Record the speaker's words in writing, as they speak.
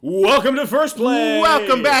Welcome to First Play!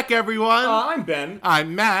 Welcome back, everyone. I'm Ben.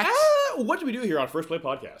 I'm Max. What do we do here on First Play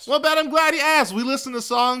Podcast? Well, Ben, I'm glad you asked. We listen to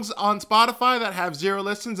songs on Spotify that have 0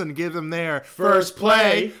 listens and give them their First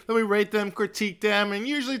play. Then we rate them, critique them, and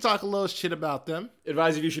usually talk a little shit about them.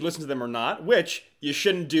 Advise if you should listen to them or not, which you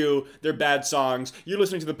shouldn't do. They're bad songs. You're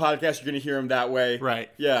listening to the podcast, you're going to hear them that way. Right.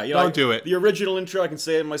 Yeah. You Don't know, do it. The original intro, I can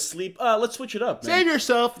say it in my sleep. Let's switch it up, man. Save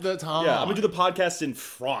yourself the time. Yeah, I'm going to do the podcast in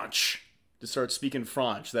French. To start speaking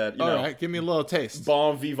French. That, you know. All right, give me a little taste.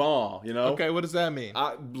 Bon vivant, you know? Okay, what does that mean?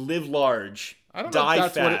 Live large. I don't know Die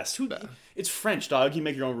if that's fast. what It's French, dog. You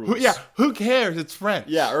make your own rules. Who cares? It's French.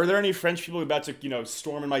 Yeah, are there any French people about to,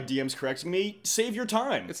 storm in my DMs correcting me? Save your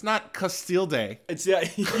time. It's not Castile Day. It's, yeah.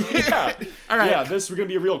 All right. Yeah, we're going to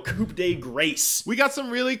be a real Coupe de Grace. We got some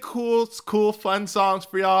really cool, fun songs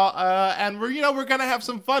for y'all, and we're gonna have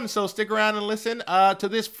some fun. So stick around and listen to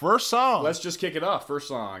this first song. Let's just kick it off. First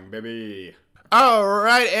song, baby. All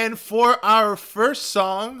right, and for our first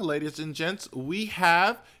song, ladies and gents, we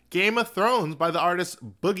have Game of Thrones by the artist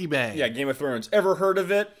Boogie Bang. Yeah, Game of Thrones. Ever heard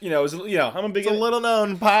of it? I'm a big. It's a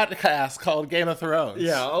little-known podcast called Game of Thrones.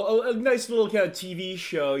 Yeah, a nice little kind of TV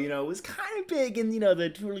show. It was kind of big in the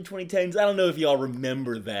early 2010s. I don't know if y'all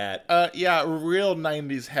remember that. Yeah, real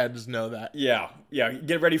 90s heads know that. Yeah.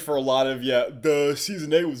 Get ready for a lot of the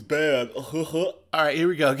season 8 was bad. All right, here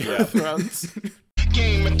we go. Game of Thrones.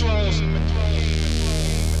 Game of Thrones.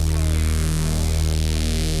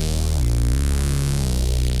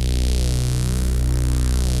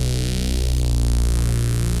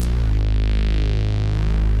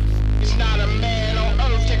 It's not a man on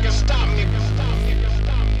earth that can stop me.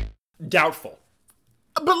 Doubtful.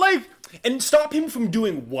 But And stop him from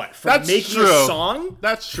doing what? From That's making true. a song?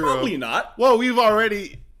 That's true. Probably not. Well, we've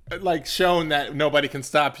already shown that nobody can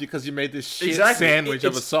stop you because you made this shit sandwich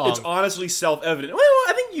of a song. It's honestly self-evident. Well,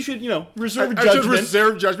 I think you should, reserve I judgment. should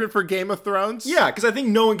reserve judgment for Game of Thrones? Yeah, because I think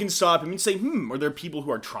no one can stop him and say, are there people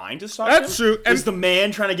who are trying to stop him? That's true. Is the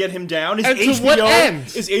man trying to get him down? Is And to what end?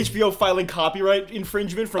 Is HBO filing copyright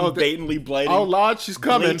infringement from blatantly blighting? Oh, Lord, she's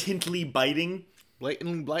coming. Blatantly biting?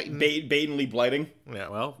 Blatantly blighting. Blatantly blighting? Yeah,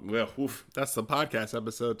 well, Oof. that's the podcast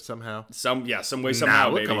episode somehow. Some way, somehow,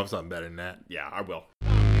 we'll baby. come up with something better than that. Yeah, I will.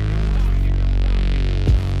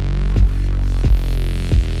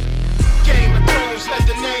 Game of Thrones, let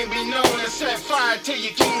the name be known and set fire to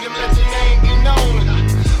your kingdom, let the name be known.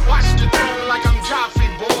 Watch the throne like I'm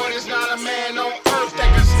Joffrey, boy. There's not a man on earth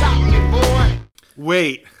that can stop me, boy.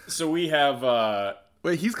 Wait, So we have,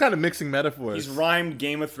 he's kind of mixing metaphors. he's rhymed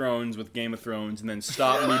Game of Thrones with Game of Thrones, and then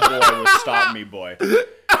Stop Me Boy with Stop Me Boy.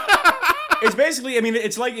 It's basically,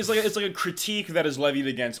 it's like a critique that is levied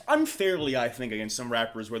against, unfairly, I think, against some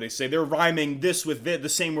rappers where they say they're rhyming this with the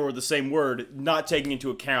same word with the same word, not taking into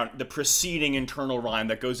account the preceding internal rhyme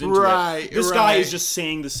that goes into it. This guy is just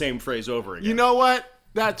saying the same phrase over again. You know what?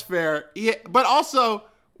 That's fair. Yeah, but also,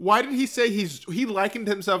 why did he say he likened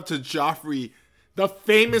himself to Joffrey, the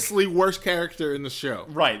famously worst character in the show?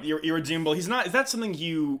 Right, irredeemable. He's not. Is that something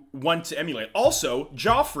you want to emulate? Also,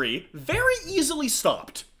 Joffrey very easily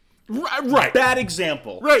stopped. Right. Bad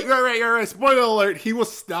example. Right. Spoiler alert, he was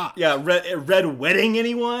stopped. Yeah, Red Wedding,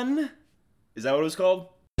 anyone? Is that what it was called?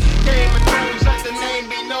 Game of Thrones, let the name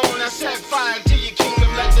be known. I set fire to your kingdom,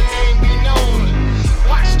 let the name be known.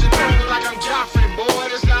 Watch the throne like I'm Joffrey, boy.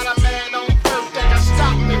 There's not a man on earth that can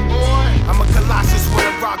stop me, boy. I'm a colossus with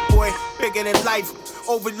a rock, boy, bigger than life.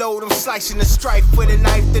 Overload, I'm slicing the stripe with a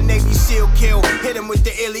knife. The Navy SEAL kill, hit him with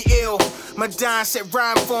the illy ill. My Don said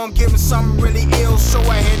rhyme for him, give him something really ill. So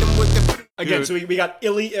I hit him with the... Again, Dude. so we got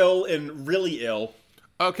illy ill and really ill.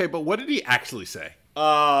 Okay, but what did he actually say?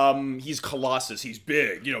 He's Colossus. He's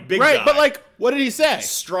big. Big Right, guy. but what did he say?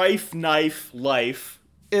 Strife, knife, life,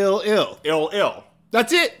 Ill. ill.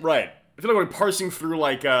 That's it. Right. I feel like we're parsing through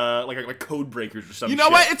like code breakers or something. You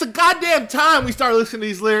know what? It's a goddamn time we start listening to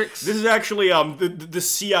these lyrics. This is actually the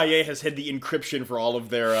CIA has had the encryption for all of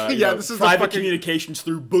their this is the private fucking- communications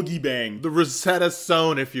through Boogie Bang. The Rosetta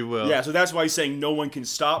Stone, if you will. Yeah, so that's why he's saying no one can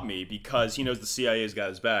stop me, because he knows the CIA's got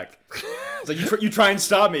his back. It's like, you try and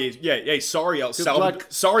stop me. Yeah, hey, sorry, luck.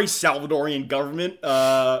 sorry, Salvadorian government.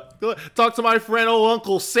 Talk to my friend old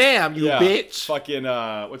Uncle Sam, you bitch. Fucking,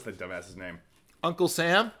 what's that dumbass's name? Uncle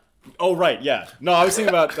Sam? Oh, right, yeah. No, I was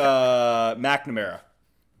thinking about McNamara.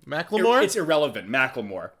 Macklemore? It's irrelevant.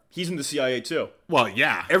 Macklemore. He's in the CIA too. Well,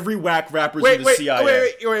 yeah. Every whack rapper's in the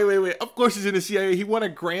CIA. Wait. Of course he's in the CIA. He won a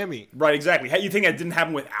Grammy. Right, exactly. You think that didn't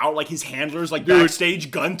happen without like his handlers, like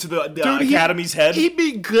backstage gun to the Academy's head? He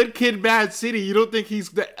beat Good Kid, Mad City. You don't think he's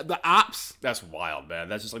the ops? That's wild, man.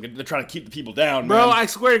 That's just like they're trying to keep the people down, Bro, man. I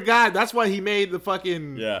swear to God, that's why he made the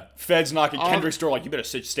fucking... Yeah. Feds knocking Kendrick's door like, you better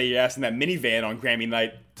stay your ass in that minivan on Grammy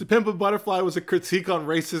night. To Pimp a Butterfly was a critique on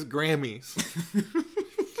racist Grammys.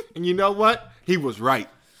 And you know what? He was right.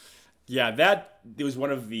 Yeah, that was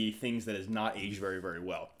one of the things that has not aged very, very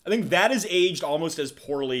well. I think that has aged almost as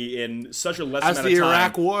poorly in such a less amount of time. As the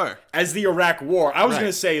Iraq War. As the Iraq War. I was going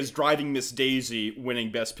to say is Driving Miss Daisy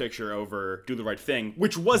winning Best Picture over Do the Right Thing,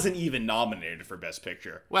 which wasn't even nominated for Best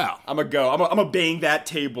Picture. Wow. I'm going to bang that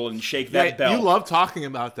table and shake that bell. You love talking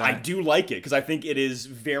about that. I do like it because I think it is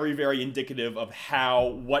very, very indicative of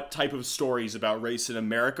what type of stories about race in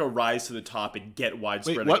America rise to the top and get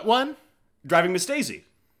widespread. Wait, what one? Driving Miss Daisy.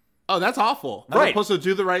 Oh, that's awful. Right. As opposed to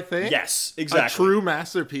Do the Right Thing? Yes, exactly. A true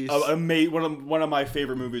masterpiece. One of my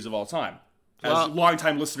favorite movies of all time. As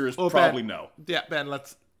longtime listeners probably know. Yeah, Ben,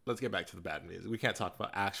 let's get back to the bad music. We can't talk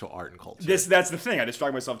about actual art and culture. That's the thing. I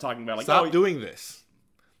distract myself talking about Stop doing this.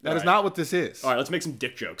 That is not what this is. All right, let's make some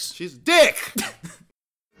dick jokes. She's dick!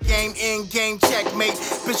 Game in, game checkmate.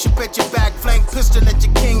 Bishop at your back, flank pistol at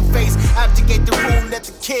your king face. Abdicate the rule, let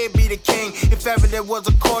the kid be the king. If ever there was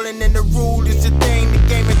a calling, then the rule is the thing. The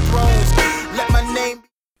Game of Thrones, let my name.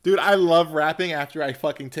 Dude, I love rapping after I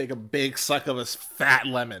fucking take a big suck of this fat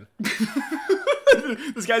lemon.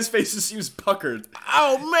 This guy's face just seems puckered.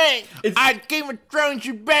 Oh man, Game of Thrones,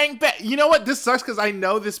 you bang bang. You know what? This sucks because I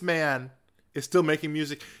know this man is still making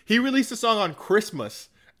music. He released a song on Christmas.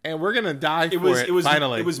 And we're gonna die for it.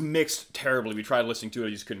 Finally, it was mixed terribly. We tried listening to it, I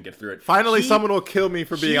just couldn't get through it. Someone will kill me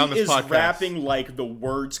for being on this podcast. He is rapping like the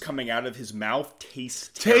words coming out of his mouth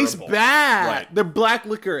taste bad. Right. They're black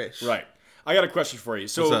licorice. Right. I got a question for you.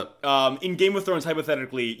 So, in Game of Thrones,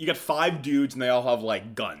 hypothetically, you got 5 dudes and they all have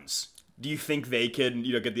like guns. Do you think they can,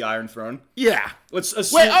 get the Iron Throne? Yeah. Let's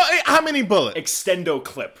assume. Wait, how many bullets? Extendo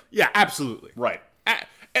clip. Yeah, absolutely. Right.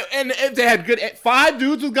 And if they had 5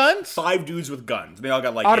 dudes with guns? 5 dudes with guns. They all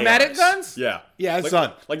got like automatic ARs. guns? Yeah. Yeah, it's like,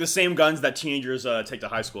 done. Like the same guns that teenagers take to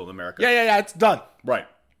high school in America. Yeah, it's done. Right.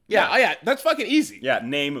 Yeah, that's fucking easy. Yeah,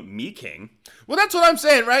 name me king. Well, that's what I'm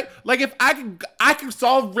saying, right? Like if I could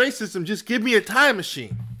solve racism, just give me a time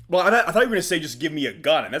machine. Well, I thought you were gonna say just give me a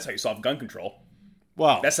gun, and that's how you solve gun control.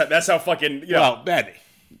 Well, that's how fucking Well, Betty.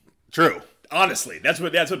 True. Honestly, that's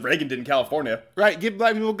what Reagan did in California. Right, give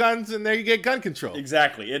black people guns and there you get gun control.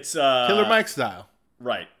 Exactly. It's Killer Mike style.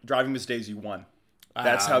 Right. Driving Miss Daisy 1.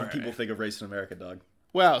 That's how people think of race in America, dog.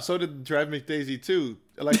 Well, so did Driving Miss Daisy 2,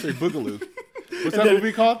 Electric Boogaloo. What's that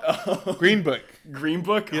movie called? Green Book. Green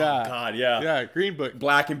Book? Yeah. Oh, God, yeah. Yeah, Green Book.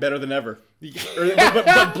 Black and better than ever.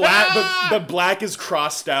 but black is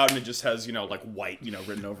crossed out and it just has, like white,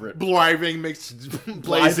 written over it. Bliving makes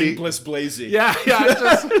Blazing Bliss Blazy. Yeah,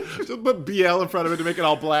 just put BL in front of it to make it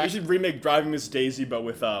all black. We should remake Driving Miss Daisy, but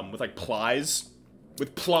with like Plies.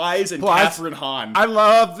 With Plies and Catherine Hahn. I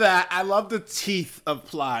love that. I love the teeth of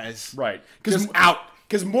Plies. Right.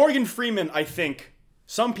 Because Morgan Freeman, I think,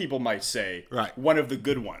 some people might say, one of the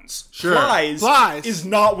good ones. Sure. Plies is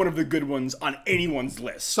not one of the good ones on anyone's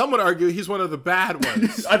list. Some would argue he's one of the bad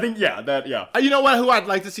ones. I think, yeah. You know what? Who I'd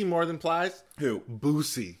like to see more than Plies? Who?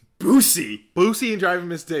 Boosie. Boosie and Driving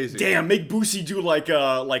Miss Daisy. Damn, make Boosie do like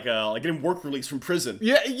get him work release from prison.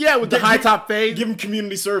 Yeah, with the high top fade. Give him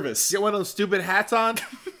community service. Get one of those stupid hats on.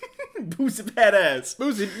 Boosie badass.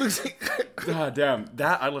 Boosie. God damn,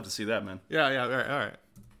 I'd love to see that, man. Yeah, all right.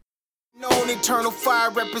 Known eternal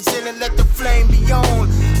fire represented, let the flame be on.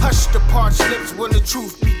 Hush the parched lips when the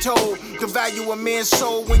truth be told. The value of man's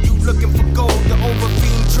soul when you looking for gold. The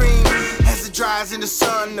overbeing dream as it dries in the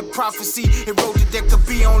sun. The prophecy eroded, there could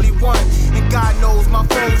be only one. And God knows my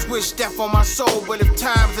foes wish death on my soul. But if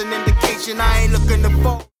time's an indication, I ain't looking to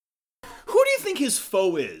fall. Who do you think his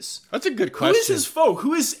foe is? That's a good question. Who is his foe?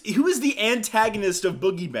 Who is the antagonist of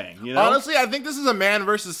Boogie Bang? Honestly, I think this is a man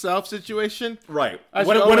versus self situation. Right.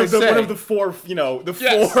 One of the 4,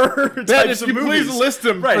 four types of movies. Please list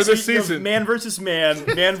them for this season. Man versus man,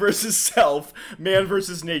 man versus self, man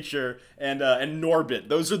versus nature, and Norbit.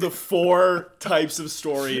 Those are the 4 types of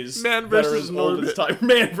stories. Man versus Norbit.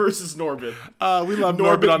 Man versus Norbit. We love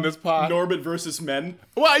Norbit on this pod. Norbit versus men.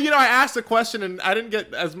 Well, I asked a question and I didn't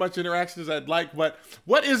get as much interaction as I'd like, but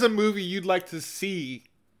what is a movie you'd like to see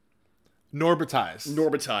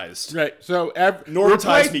Norbitized? Right. So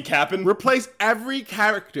Norbitize me, Cap'n. Replace every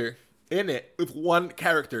character in it with one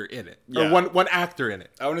character in it. Yeah. Or one actor in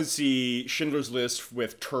it. I want to see Schindler's List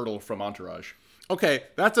with Turtle from Entourage. Okay,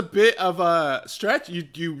 that's a bit of a stretch.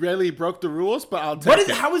 You really broke the rules, but I'll take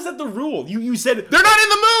it. How is that the rule? You said They're not in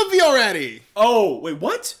the movie already. Oh, wait,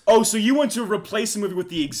 what? Oh, so you want to replace the movie with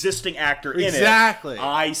the existing actor in it. Exactly.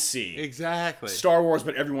 I see. Exactly. Star Wars,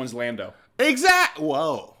 but everyone's Lando.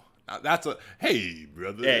 Whoa. Now that's a... Hey,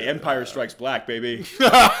 brother. Hey, Empire Strikes Black, baby.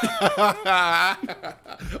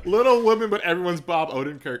 Little Women, but everyone's Bob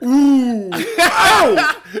Odenkirk. Ooh.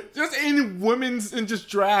 Ow! Just in women's and just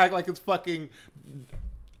drag like it's fucking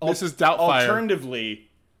Mrs. Doubtfire. Alternatively,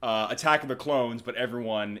 Attack of the Clones, but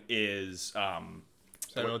everyone is...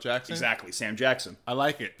 Samuel Jackson? Exactly, Sam Jackson. I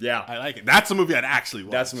like it. Yeah. I like it. That's a movie I'd actually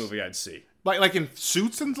watch. That's a movie I'd see. Like in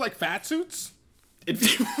suits and like fat suits?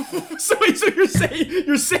 So you're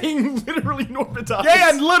saying literally Norbitized?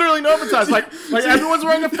 Yeah, literally Norbitized. Like everyone's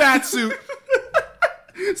wearing a fat suit.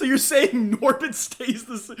 So you're saying Norbit stays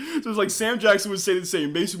the same? So it's like Sam Jackson would say the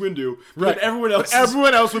same, Mace Windu, but everyone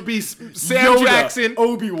else would be Sam Yoda, Jackson,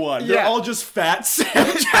 Obi-Wan. They're all just fat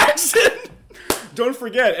Sam Jackson. Don't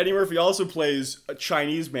forget, Eddie Murphy also plays a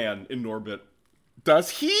Chinese man in Norbit.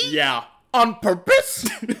 Does he? Yeah. On purpose?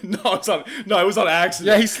 No, it was on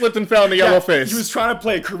accident. Yeah, he slipped and fell in the yellow face. He was trying to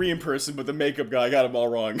play a Korean person, but the makeup guy got him all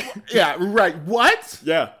wrong. Yeah, right. What?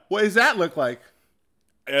 Yeah. What does that look like?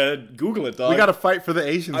 Google it, dog. We gotta fight for the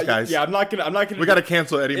Asians, guys. I'm not gonna. We gotta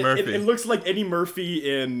cancel Eddie Murphy. It looks like Eddie Murphy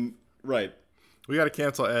in right. We gotta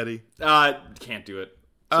cancel Eddie. Can't do it.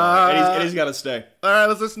 Sorry. Eddie's gotta stay. All right,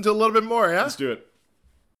 let's listen to a little bit more. Yeah. Let's do it.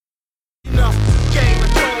 No, Game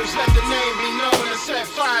of Thrones, let the name be known and set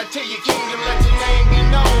fire to your kingdom, let the name be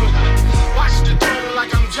known. Watch the throne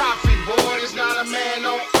like I'm Joffrey, boy. There's not a man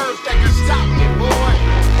on earth that can stop me, boy.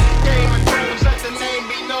 Game of Thrones, let the name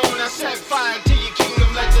be known. I set fire to your kingdom,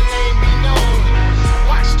 let the name be known.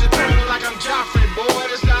 Watch the throne like I'm Joffrey, boy.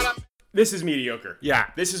 There's not a... This is mediocre.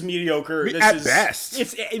 Yeah. This is mediocre. At best.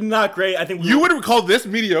 It's not great. I think You would have called this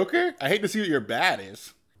mediocre? I hate to see what your bad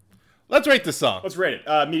is. Let's rate the song. Let's rate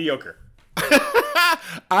it. Mediocre.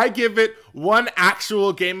 I give it one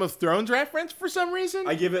actual Game of Thrones reference for some reason.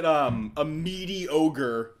 I give it a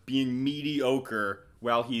mediocre being mediocre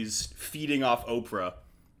while he's feeding off Oprah,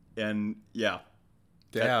 and yeah,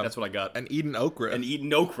 Damn. that's what I got. And eating okra. And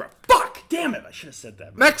eating okra. Fuck! Damn it! I should have said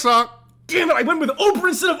that. Next song. Damn it! I went with Oprah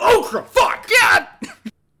instead of okra. Fuck! God.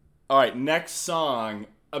 All right, next song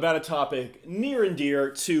about a topic near and dear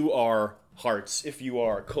to our hearts. If you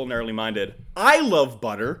are culinarily minded, I love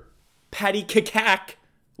butter. Patty Kakak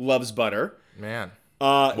loves butter. Man.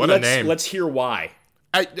 What a name. Let's hear why.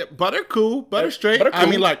 Butter cool. Butter straight. Butter cool. I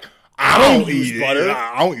mean, like, I don't use butter.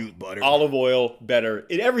 I don't use butter. Olive oil, better.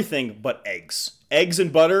 In everything but eggs. Eggs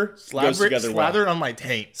and butter goes together well. Slather on my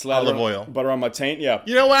taint. Olive oil. Butter on my taint, yeah.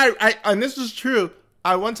 You know what? And this is true.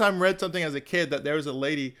 I one time read something as a kid that there was a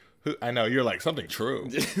lady who, I know, you're like, something true.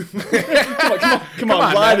 Come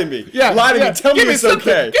on, lie to me. Yeah, lie to me. Tell me it's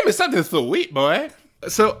okay. Give me something sweet, boy.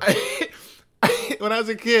 So, when I was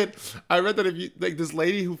a kid, I read that if you, like, this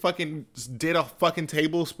lady who fucking did a fucking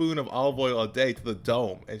tablespoon of olive oil a day to the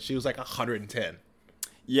dome, and she was like 110.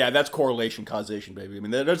 Yeah, that's correlation causation, baby. I mean,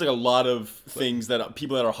 there's like a lot of things that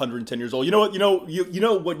people that are 110 years old. You know what? You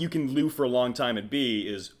know what you can live for a long time and be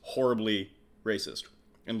is horribly racist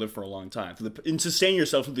and live for a long time and sustain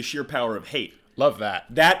yourself through the sheer power of hate. Love that.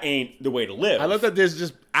 That ain't the way to live. I love that there's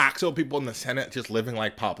just actual people in the Senate just living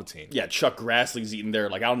like Palpatine. Yeah, Chuck Grassley's eating there.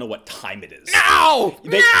 Like, I don't know what time it is. No!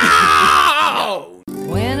 No!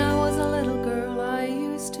 When I was a little girl, I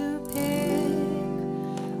used to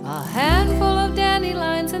pick a handful of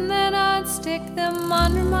dandelions and then I'd stick them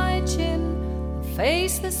under my chin and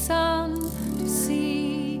face the sun to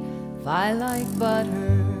see if I like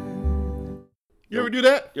butter. You ever do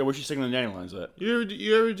that? Yeah, what's she singing the dandelions at? You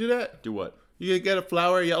ever do that? Do what? You get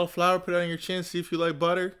a yellow flower, put it on your chin, see if you like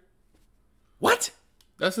butter. What?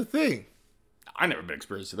 That's the thing. I never been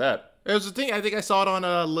exposed to that. There's the thing. I think I saw it on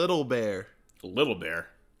a Little Bear. Little Bear.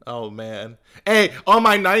 Oh man. Hey, all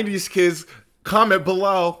my '90s kids, comment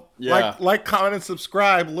below. Yeah. Like, comment, and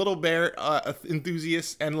subscribe. Little Bear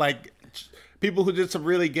enthusiasts and like people who did some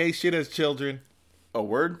really gay shit as children. A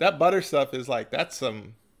word? That butter stuff is like that's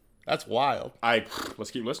wild.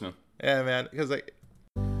 Let's keep listening. Yeah, man. Because like.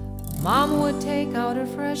 Mom would take out her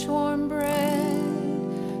fresh warm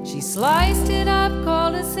bread. She sliced it up,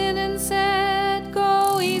 called us in and said,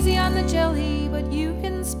 go easy on the jelly, but you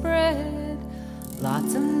can spread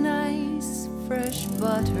lots of nice fresh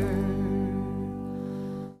butter.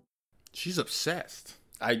 She's obsessed.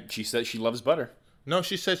 She said she loves butter. No,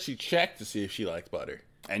 she said she checked to see if she liked butter.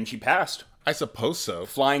 And she passed. I suppose so.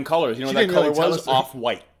 Flying colors. You know She what that didn't color really tell was? us.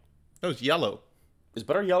 Off-white. It was yellow. Is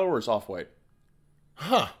butter yellow or is off-white?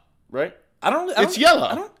 Huh. Right? It's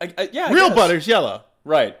yellow. I Real guess. butter's yellow.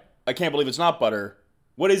 Right. I can't believe it's not butter.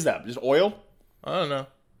 What is that? Just oil? I don't know.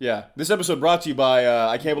 Yeah. This episode brought to you by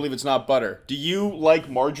I can't believe it's not butter. Do you like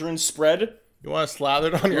margarine spread? You want to slather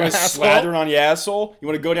it on your You want to asshole? slather it on your asshole? You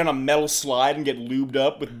want to go down a metal slide and get lubed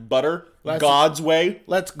up with butter? Let's- God's way?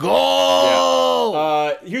 Let's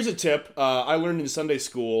go! Here's a tip. I learned in Sunday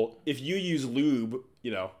school, if you use lube,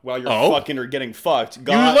 while you're Oh? fucking or getting fucked,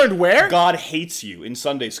 God, learned where? God hates you in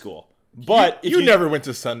Sunday school. But if you never went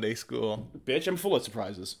to Sunday school. Bitch, I'm full of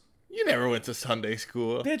surprises. You never went to Sunday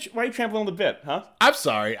school. Bitch, why are you trampling on the bit, huh? I'm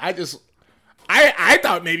sorry. I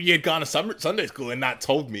thought maybe you had gone to Sunday school and not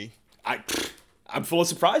told me. I'm full of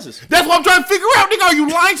surprises. That's what I'm trying to figure out, nigga. Are you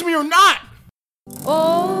lying to me or not?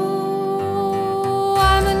 Oh,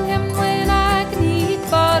 I'm in heaven when I can eat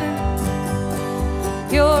butter.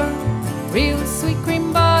 Pure, real sweet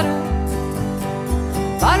cream butter.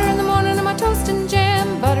 Butter in the morning on my toast and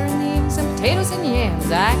jam. Butter in the evenings and potatoes and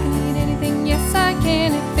yams. I can eat anything, yes I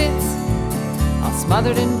can. It fits, all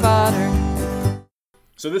smothered in butter.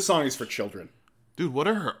 So this song is for children. Dude, what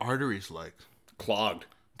are her arteries like? Clogged.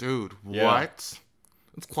 Dude, Yeah. what?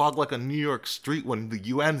 It's clogged like a New York street when the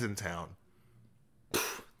UN's in town.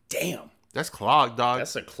 Damn. That's clogged, dog.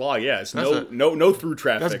 That's a clog, yeah. It's That's no through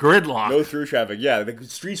traffic. That's gridlock. No through traffic, yeah. The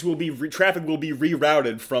streets will be, traffic will be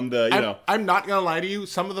rerouted from the, I'm not gonna lie to you.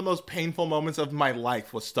 Some of the most painful moments of my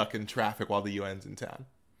life was stuck in traffic while the UN's in town.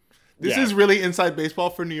 This Yeah. is really inside baseball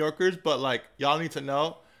for New Yorkers, but like y'all need to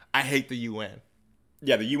know, I hate the UN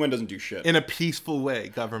Yeah, the UN doesn't do shit. in a peaceful way.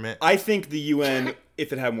 Government. I think the UN,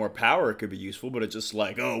 if it had more power, it could be useful, but it's just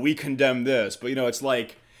like, oh, we condemn this. But, it's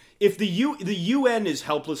like, if the UN is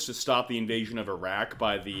helpless to stop the invasion of Iraq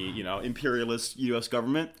by the, imperialist U.S.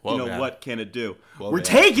 government, Whoa, man. what can it do? Whoa, We're man.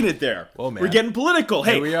 taking it there. Whoa, man. We're getting political.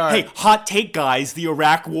 Hey, we are. hey, hot take, guys. The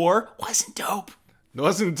Iraq war wasn't dope. It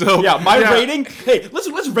wasn't dope. Yeah, my rating. Hey,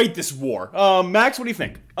 let's rate this war. Max, what do you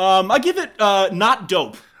think? I give it not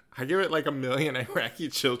dope. I give it like 1 million Iraqi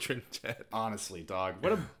children dead. Honestly, dog.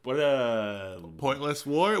 What a Pointless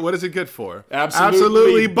war? What is it good for?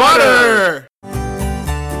 Absolutely butter!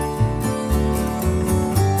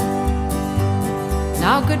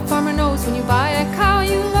 Now a good farmer knows when you buy a cow,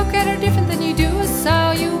 you look at her different than you do a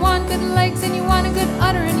sow. You want good legs and you want a good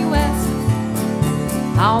udder, and you ask,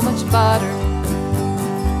 how much butter?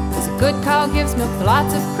 'Cause a good cow gives milk with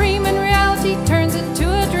lots of cream, and reality turns into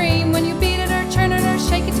a dream when you beat it or churn it or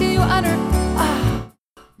shake it till you udder.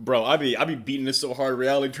 Bro, I be beating this so hard,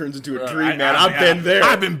 reality turns into a dream, man. I've been there.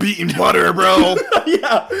 I've been beating butter, bro.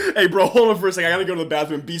 Yeah. Hey, bro, hold on for a second. I gotta go to the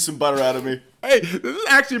bathroom and beat some butter out of me. Hey, this is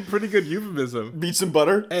actually a pretty good euphemism. Beat some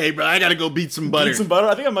butter? Hey, bro, I gotta go beat some butter. Beat some butter?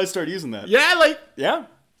 I think I might start using that. Yeah, like, Yeah.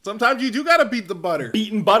 sometimes you do gotta beat the butter.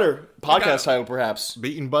 Beaten butter. Podcast Yeah. title, perhaps.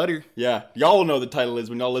 Beating butter. Yeah. Y'all will know what the title is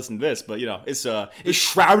when y'all listen to this, but, it's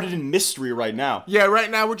shrouded in mystery right now. Yeah, right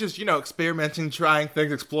now we're just, experimenting, trying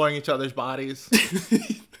things, exploring each other's bodies.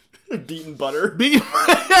 Beaten butter.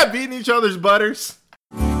 Beating each other's butters.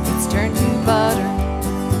 It's turned to butter.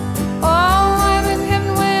 Oh, I'm in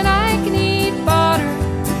heaven when I can eat butter.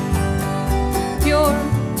 Pure,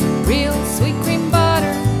 real sweet cream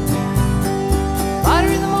butter. Butter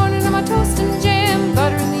in the morning on my toast and jam.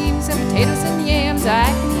 Butter in the evenings and potatoes and yams. I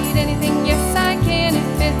can eat anything, yes I can.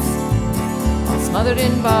 It fits, all smothered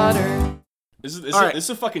in butter. This is All right. this is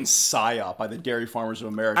a fucking psyop by the Dairy Farmers of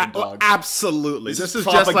America, dog. Absolutely. This This is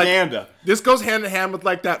is just propaganda. like this goes hand in hand with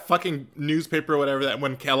like that fucking newspaper or whatever that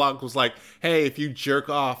when Kellogg was like, "Hey, if you jerk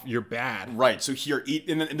off, you're bad." Right, so here,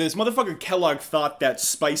 and this motherfucker Kellogg thought that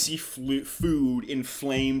spicy food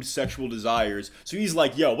inflamed sexual desires. So he's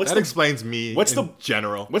like, yo, That explains me. what's in the-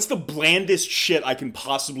 general? what's the blandest shit I can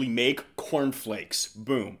possibly make? Cornflakes.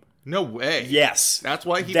 Boom. No way. Yes. That's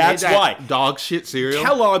why he That's made that why. dog shit cereal.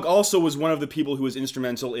 Kellogg also was one of the people who was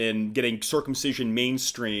instrumental in getting circumcision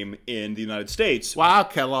mainstream in the United States. Wow,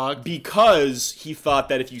 Kellogg. Because he thought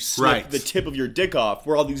that if you snip Right. the tip of your dick off,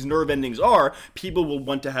 where all these nerve endings are, people will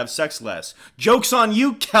want to have sex less. Joke's on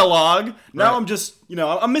you, Kellogg. Now Right. I'm just,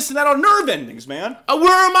 I'm missing out on nerve endings, man.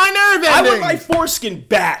 Where are my nerve I endings? want my foreskin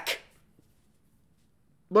back.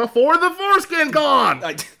 Before the foreskin gone.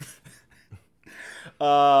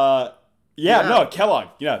 Yeah, no, Kellogg.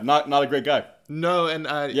 Yeah, not a great guy. No, and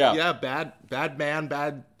Yeah. bad man,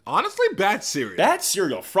 bad. Honestly, bad cereal. Bad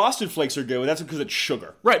cereal. Frosted Flakes are good, but that's because it's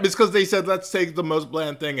sugar. Right, because they said let's take the most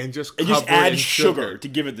bland thing and just And just cover it add in sugar to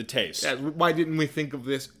give it the taste. Yeah, why didn't we think of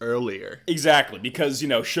this earlier? Exactly, because,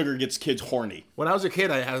 sugar gets kids horny. When I was a kid,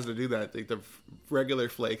 I had to do that. Take the regular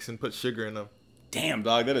flakes and put sugar in them. Damn,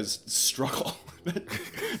 dog, that is struggle. Never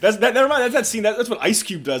mind. That's that scene. That's what Ice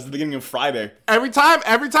Cube does at the beginning of Friday. Every time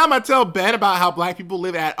I tell Ben about how black people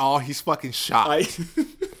live at all, he's fucking shocked.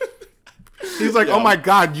 He's like, Yeah. oh my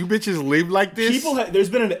God, you bitches live like this? There's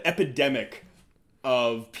been an epidemic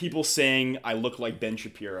of people saying I look like Ben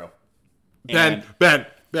Shapiro. And-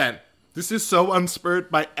 Ben, this is so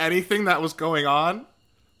unspurred by anything that was going on.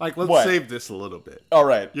 Like, let's What? save this a little bit. All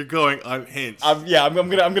right. You're going unhinged. I'm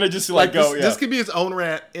gonna just like go. This could be its own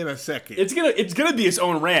rant in a second. It's gonna be its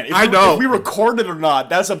own rant. I know. If we record it or not,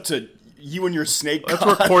 that's up to you and your snake. Let's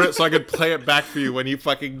god. record it so I can play it back for you when you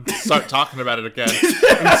fucking start talking about it again.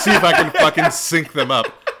 And see if I can fucking sync them up.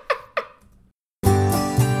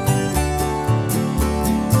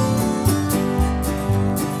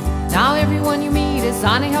 Now everyone you meet is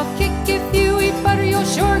on a health kick. If you eat butter, you'll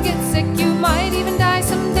sure get sick. You might even die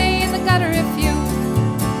someday in the gutter if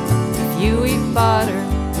you eat butter.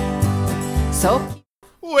 So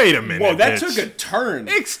Wait a minute. Whoa, that bitch. took a turn.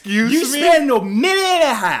 Excuse You me? spend a minute and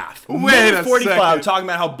a half. Wait a 45 second. talking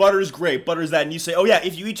about how butter's great, butter's that, and you say, oh yeah,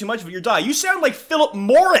 if you eat too much of it, you'll die. You sound like Philip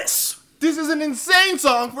Morris. This is an insane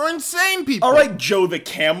song for insane people. All right, Joe the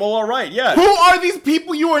Camel. All right, yeah. Who are these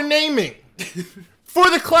people you are naming? For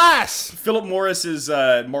the class. Philip Morris is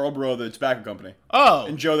Marlboro, the tobacco company. Oh.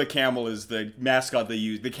 And Joe the Camel is the mascot they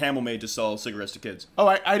use, the camel made to sell cigarettes to kids. Oh,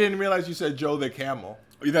 I didn't realize you said Joe the Camel.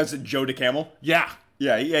 Oh, that's Joe the Camel? Yeah.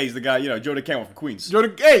 Yeah, he's the guy, Joe the Camel from Queens. Joe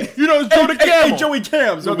the, hey, you know it's Joe the Camel. Hey, Joey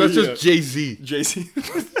Cams. No, that's just Jay-Z.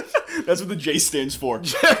 JC. That's what the J stands for.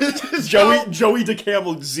 Joey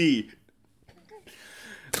DeCamel Z.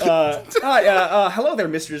 Hi, hello there,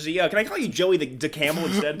 Mr. Z. Can I call you Joey the DeCamel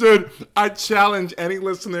instead? Dude, I challenge any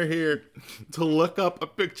listener here to look up a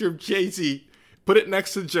picture of Jay-Z, put it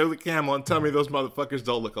next to Joe the Camel, and tell me those motherfuckers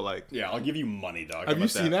don't look alike. Yeah, I'll give you money, dog. Have you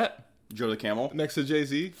seen that? Joe the Camel? Next to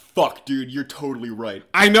Jay-Z? Fuck, dude, you're totally right.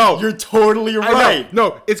 I know. You're totally I right. know.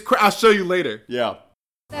 No, it's I'll show you later. Yeah.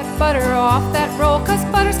 that butter off that roll, 'cause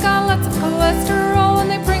butter's got lots of cholesterol. And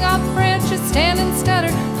they bring out the branches, stand and stutter.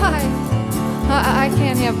 I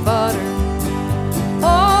can't have butter.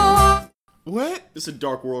 Oh. What? This is a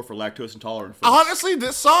dark world for lactose intolerant folks. Honestly,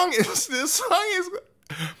 this song is.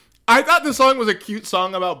 I thought this song was a cute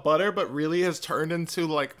song about butter, but really has turned into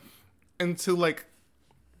like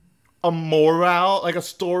a moral, like a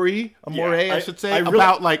story, I should say,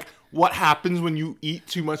 about like what happens when you eat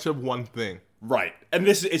too much of one thing. Right. And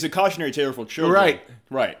this is a cautionary tale for children. Right.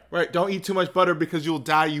 Right. Right? Don't eat too much butter because you'll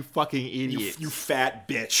die, you fucking idiot. You fat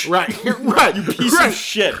bitch. Right. Right. You piece of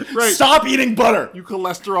shit. Right. Stop eating butter. You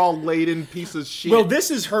cholesterol laden piece of shit. Well,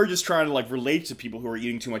 this is her just trying to like relate to people who are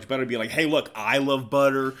eating too much butter. Be like, hey, look, I love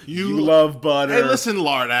butter. You love butter. Hey, listen,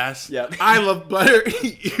 lard ass. Yeah. I love butter.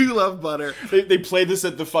 You love butter. They play this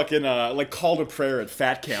at the fucking like call to prayer at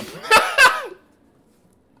fat camp.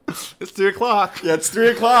 It's 3 o'clock. Yeah, it's 3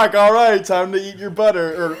 o'clock. All right, time to eat your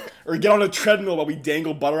butter, or get on a treadmill while we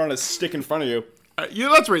dangle butter on a stick in front of you.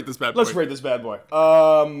 Let's rate this bad boy. Let's rate this bad boy.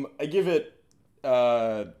 I give it.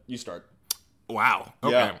 You start. Wow.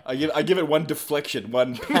 Okay. Yeah, I give it one deflection,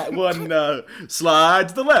 one slide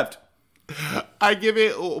to the left. I give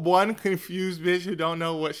it one confused bitch who don't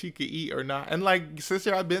know what she could eat or not. And like,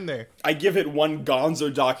 sister, I've been there. I give it one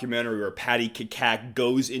gonzo documentary where Patty Kikak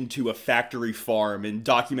goes into a factory farm and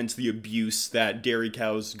documents the abuse that dairy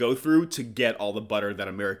cows go through to get all the butter that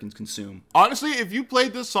Americans consume. Honestly, if you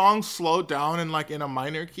played this song slowed down and like in a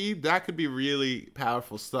minor key, that could be really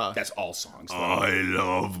powerful stuff. That's all songs, though. I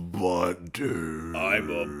love butter. I'm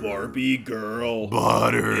a Barbie girl.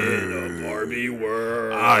 Butter. In a Barbie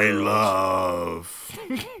world. I love. All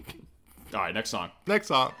right, next song. Next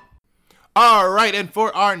song. All right, and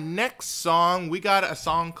for our next song, we got a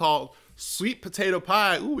song called Sweet Potato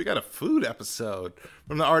Pie. Ooh, we got a food episode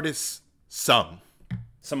from the artist Some.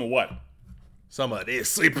 Some of what? Some of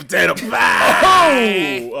this sweet potato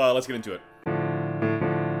pie. Oh! Let's get into it.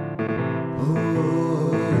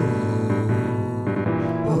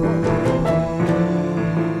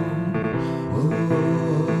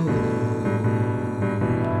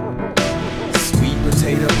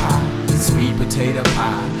 Sweet potato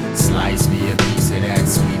pie, slice me a piece of that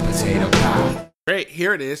sweet potato pie. Great,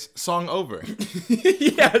 here it is. Song over.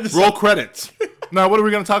 Yeah. Roll credits. Now, what are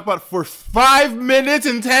we going to talk about for 5 minutes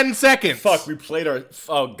and 10 seconds? Fuck, we played our...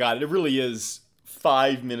 Oh, God, it really is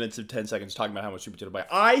 5 minutes and 10 seconds talking about how much sweet potato pie.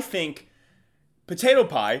 I think potato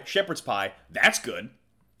pie, shepherd's pie, that's good.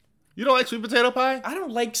 You don't like sweet potato pie? I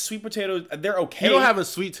don't like sweet potatoes. They're okay. You don't have a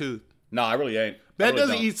sweet tooth. No, I really ain't. Ben I really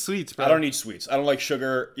doesn't don't. eat sweets, bro. I don't eat sweets. I don't like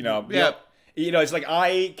sugar, Yeah. It's like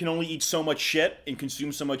I can only eat so much shit and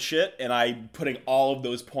consume so much shit, and I'm putting all of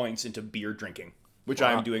those points into beer drinking, which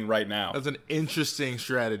I am doing right now. That's an interesting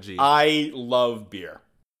strategy. I love beer.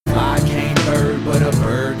 Fly can't bird, but a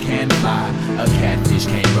bird can fly. A catfish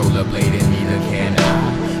can't rollerblade and neither can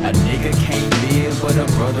I. A nigga can't live, but a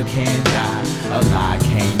brother can die. A lie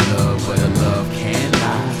can't love, but a love can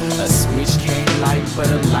lie. A switch can't light, but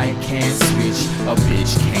a light can't switch. A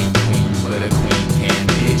bitch can't queen, but a queen can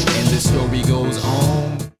bitch. And the story goes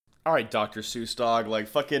on. All right, Dr. Seuss, dog. Like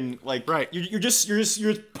fucking, like, Right.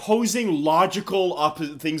 You're posing logical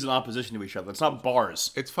things in opposition to each other. It's not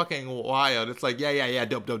bars. It's fucking wild. It's like, yeah,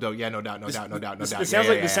 dope, yeah, no doubt.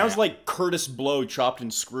 It sounds like Curtis Blow chopped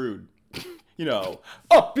and screwed. You know,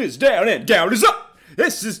 up is down and down is up.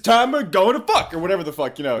 This is time we're going to fuck, or whatever the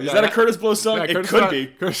fuck, you know. Is that a Curtis Blow song? Yeah, It could be.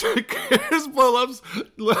 Curtis Blow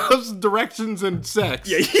loves directions and sex.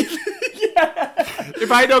 Yeah.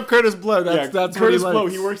 If I know Curtis Blow, that's what Curtis he likes. Blow.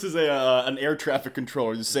 He works as an air traffic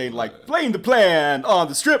controller, just saying like, playing the plan on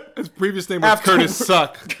the strip. His previous name was After- Curtis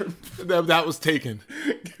Suck. that was taken.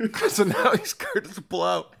 So now he's Curtis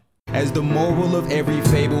Blow. As the moral of every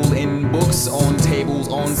fable in books, on tables,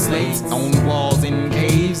 on slates, on walls, in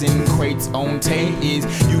caves, in crates, on tape is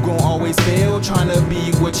you gon' always fail trying to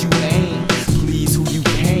be what you ain't. Please who you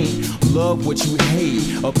can't, love what you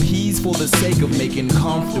hate, appease for the sake of making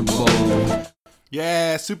comfortable.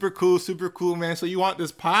 Yeah, super cool, man. So you want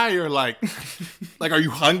this pie or like are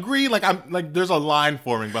you hungry? Like I'm like there's a line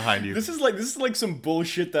forming behind you. This is like some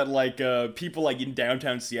bullshit that like people like in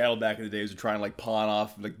downtown Seattle back in the days were trying to like pawn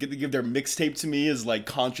off, like give their mixtape to me as like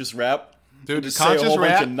conscious rap. Dude, just say a whole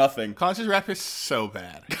bunch of nothing. Conscious rap is so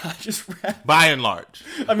bad. Conscious rap. By and large.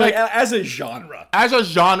 I mean, like, as a genre,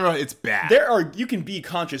 it's bad. you can be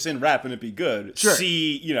conscious in rap and it be good. Sure.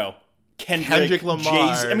 See, you know, Kendrick Lamar.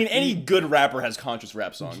 Jay-Z. I mean, any good rapper has conscious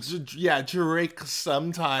rap songs. Yeah, Drake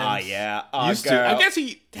sometimes. Yeah. Used to. girl. I guess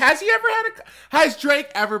has Drake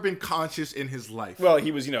ever been conscious in his life? Well,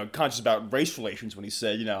 he was, you know, conscious about race relations when he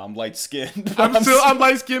said, you know, I'm light skinned. I'm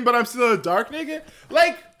light skinned, but I'm still a dark nigga.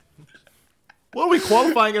 Like, what are we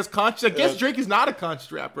qualifying as conscious? I guess Drake is not a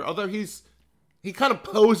conscious rapper, although he kind of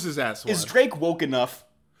poses as one. Is Drake woke enough?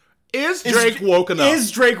 Is Drake woke enough?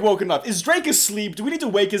 Is Drake woke enough? Is Drake asleep? Do we need to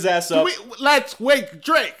wake his ass up? Let's wake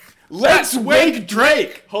Drake. Let's wake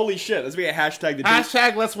Drake. Holy shit! Let's be a hashtag.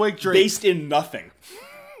 Hashtag Let's wake Drake. Based in nothing.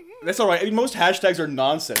 That's all right. I mean, most hashtags are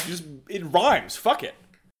nonsense. It rhymes. Fuck it.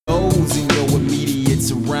 Those in your immediate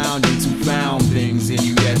surroundings who found things in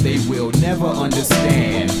you that they will never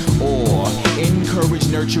understand, or encourage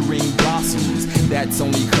nurturing blossoms. That's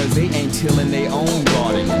only cause they ain't tilling their own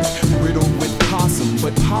gardens. Riddled with possum,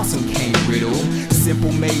 but possum can't riddle.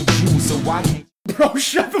 Simple made you, so why can't Bro,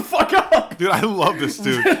 shut the fuck up. Dude, I love this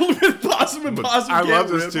dude. With possum and possum. I love can't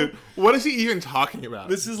this riddle. dude. What is he even talking about?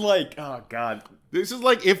 This is like, oh god. This is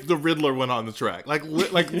like if the Riddler went on the track. Like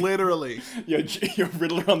literally. You're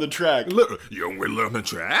Riddler on the track. Young Riddler on the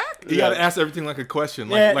track? You Yeah. gotta ask everything like a question,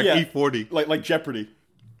 Yeah, like yeah. E40. Like Jeopardy.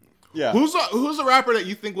 Yeah. Who's a rapper that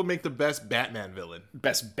you think would make the best Batman villain?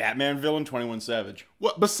 Best Batman villain? 21 Savage.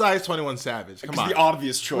 What besides 21 Savage? Come He's on. the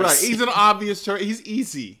obvious choice. Right, he's an obvious choice. He's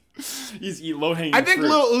easy. He's low hanging. I think fruit.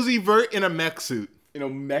 Lil Uzi Vert in a mech suit. You know,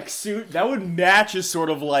 mech suit that would match his sort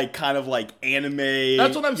of like kind of like anime.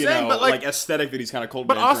 That's what I'm saying, but, like aesthetic that he's kind of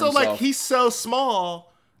cultivated. But also for himself. like he's so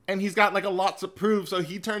small and he's got like a lot to prove, so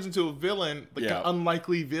he turns into a villain, like an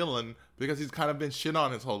unlikely villain, because he's kind of been shit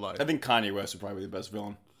on his whole life. I think Kanye West would probably be the best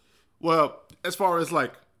villain. Well, as far as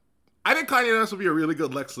like, I think Kanye West would be a really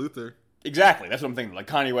good Lex Luthor. Exactly, that's what I'm thinking. Like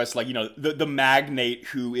Kanye West, like, you know, the magnate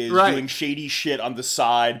who is Right. doing shady shit on the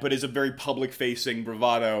side, but is a very public-facing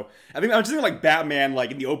bravado. I'm just thinking like Batman,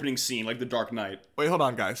 like in the opening scene, like The Dark Knight. Wait, hold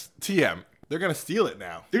on, guys. TM, they're gonna steal it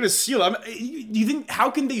now. They're gonna steal it. Do you think?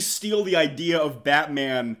 How can they steal the idea of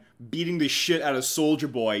Batman beating the shit out of Soldier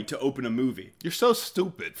Boy to open a movie? You're so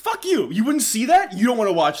stupid. Fuck you! You wouldn't see that? You don't want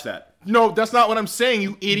to watch that. No, that's not what I'm saying,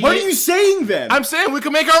 you idiot. What are you saying then? I'm saying we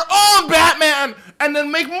can make our own Batman and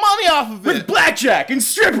then make money off of with it. blackjack and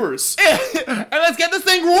strippers. And let's get this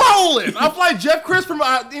thing rolling. I'll fly Jeff Chris from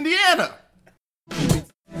Indiana. you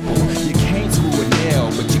can't screw a nail,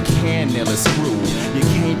 but you can nail a screw. You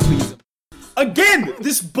can't please Again,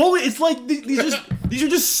 this bullet. It's like these are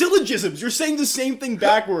just syllogisms. You're saying the same thing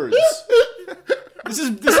backwards. This is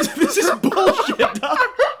bullshit, dog.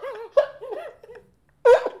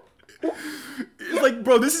 It's like,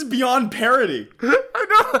 bro, this is beyond parody. I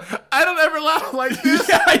know. I don't ever laugh like this.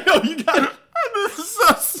 Yeah, I know. You got it. This is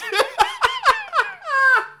so sick.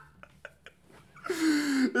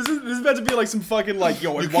 This is about to be like some fucking like,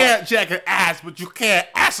 yo. You can't jack an ass, but you can't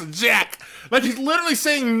ass a jack. Like he's literally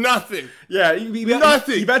saying nothing. Yeah,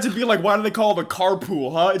 Nothing. You about to be like, why do they call it a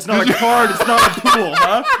carpool, huh? It's not a card. It's not a pool,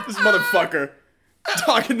 huh? This motherfucker.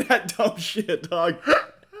 Talking that dumb shit, dog.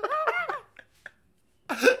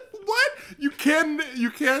 What? You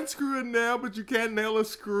can screw a nail, but you can't nail a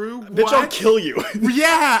screw? Bitch, What? I'll kill you.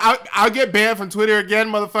 Yeah, I'll get banned from Twitter again,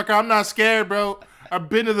 motherfucker. I'm not scared, bro. I've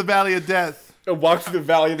been to the Valley of Death. I walk through the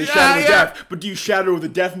valley of the shadow of yeah. death. But do you shadow the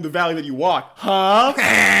death in the valley that you walk? Huh?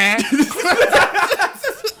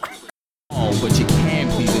 Oh, but you can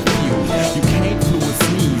please a few. You can't flu a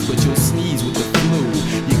sneeze, but you'll sneeze with the flu.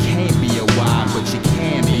 You can't be a Y, but you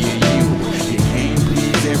can be a U. You can't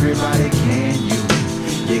please everybody, can you?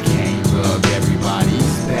 You can't rub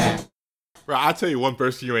everybody's back. Bro, I'll tell you one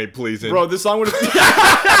person you ain't pleasing. Bro, this song would have...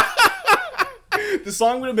 The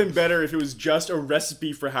song would have been better if it was just a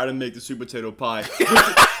recipe for how to make the sweet potato pie.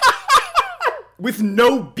 With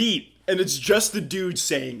no beat, and it's just the dude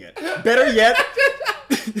saying it. Better yet,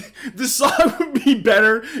 the song would be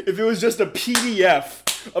better if it was just a PDF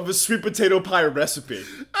of a sweet potato pie recipe.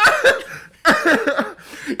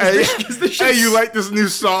 Hey, you like this new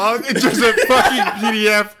song? It's just a fucking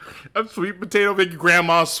PDF of sweet potato, make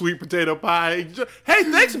grandma's sweet potato pie. Hey,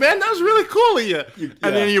 thanks, man. That was really cool of you.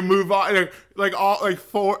 And then you move on,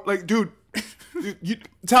 dude. You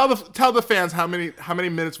tell the fans how many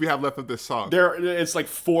minutes we have left of this song. It's like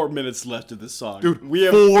 4 minutes left of this song. Dude, we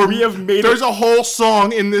have made There's a whole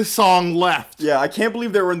song in this song left. Yeah, I can't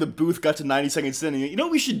believe they were in the booth, got to 90 seconds in, and you know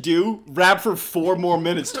what we should do? Rap for 4 more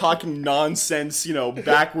minutes talking nonsense,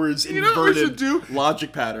 backwards, You know what we should inverted do?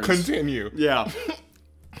 logic patterns. Continue. Yeah.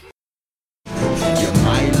 You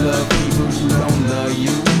might love people who don't love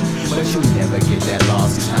you, but you'll never get that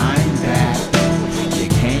lost time back. You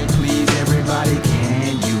can't please everybody,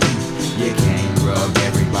 can you? You can't rub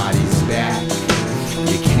everybody's back.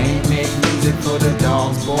 You can't make music for the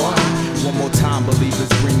dogs, boy. One more time, believers,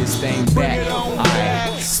 bring this thing back.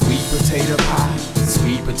 Alright, sweet potato pie,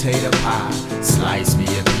 sweet potato pie. Slice me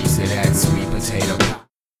a piece of that sweet potato pie.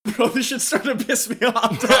 Bro, this shit's starting to piss me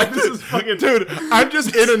off, dog. This is fucking... Dude, I'm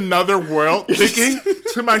just in another world thinking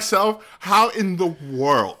to myself, how in the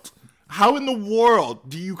world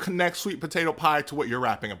do you connect sweet potato pie to what you're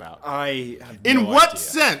rapping about? I have In no what idea.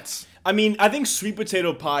 sense? I mean, I think sweet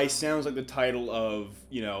potato pie sounds like the title of,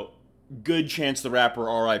 Good Chance the Rapper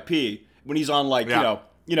R.I.P. when he's on,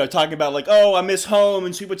 talking about, oh, I miss home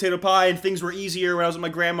and sweet potato pie and things were easier when I was with my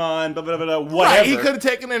grandma and blah, blah, blah, blah, whatever. Right, he could have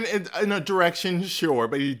taken it in a direction, sure,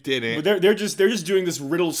 but he didn't. But they're just doing this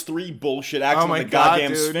Riddles 3 bullshit acting my like the God,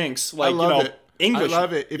 goddamn dude. Sphinx. I love it. English. I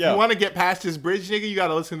love it. If Yeah. you want to get past this bridge, nigga, you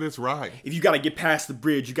gotta listen to this rhyme. If you gotta get past the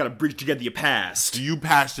bridge, you gotta bridge together your past. Do you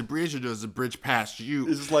pass the bridge or does the bridge pass you?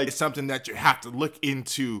 It's like- it's something that you have to look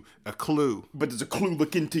into, a clue. But there's a clue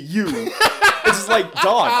look into you. It's just like,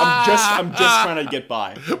 dog, I'm just trying to get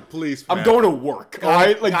by. Please, I'm man. going to work,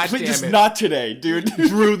 alright? Like, God please, damn just it. not today, dude.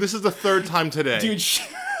 Drew, this is the third time today. Dude,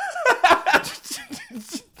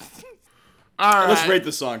 all right. let's rate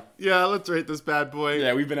the song. Yeah, let's rate this bad boy.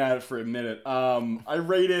 Yeah, we've been at it for a minute. I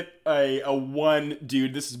rate it a 1.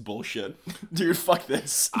 Dude, this is bullshit. Dude, fuck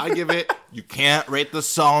this. I give it, you can't rate the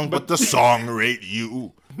song, but the song rate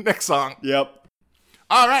you. Next song. Yep.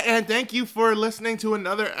 All right, and thank you for listening to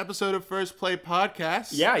another episode of First Play Podcast.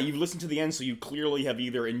 Yeah, you've listened to the end, so you clearly have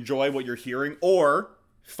either enjoyed what you're hearing or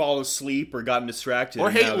fall asleep or gotten distracted. Or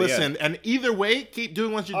and hate now, listen. And either way, keep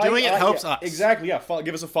doing what you're doing. It helps us. Exactly, yeah.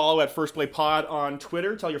 Give us a follow at First Play Pod on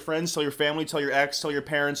Twitter. Tell your friends, tell your family, tell your ex, tell your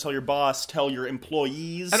parents, tell your boss, tell your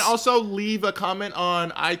employees. And also leave a comment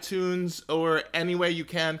on iTunes or any way you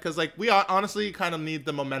can, because we honestly kind of need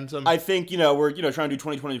the momentum. I think, we're, trying to do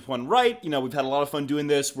 2021 right. We've had a lot of fun doing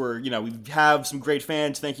this. We have some great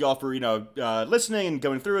fans. Thank you all for, listening and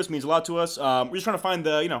going through us. It means a lot to us. We're just trying to find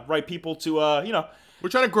the, right people to, We're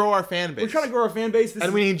trying to grow our fan base. We're trying to grow our fan base.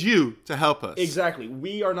 And we need you to help us. Exactly.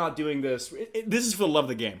 We are not doing this. This is for the love of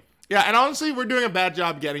the game. Yeah, and honestly, we're doing a bad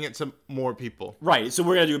job getting it to more people. Right, so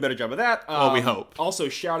we're going to do a better job of that. Well, we hope. Also,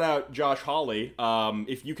 shout out Josh Hawley.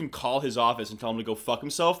 If you can call his office and tell him to go fuck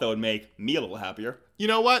himself, that would make me a little happier. You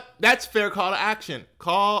know what? That's fair call to action.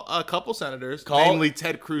 Call a couple senators, namely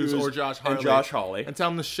Ted Cruz or Josh Hawley. And tell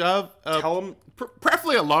them to shove,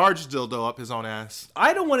 preferably a large dildo up his own ass.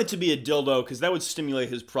 I don't want it to be a dildo, because that would stimulate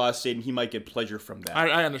his prostate, and he might get pleasure from that.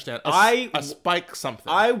 I understand. A spike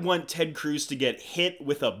something. I want Ted Cruz to get hit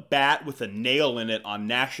with a bat with a nail in it on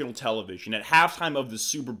national television at halftime of the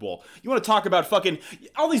Super Bowl. You want to talk about fucking...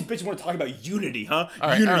 All these bitches want to talk about unity, huh?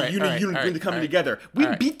 Unity, bring the company together. We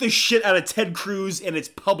beat the shit out of Ted Cruz, and it's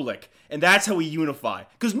public. And that's how we unify.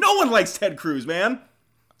 Because no one likes Ted Cruz, man.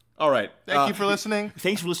 All right. Thank you for listening.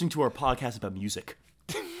 Thanks for listening to our podcast about music.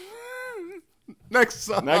 Next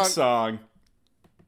song. Next song.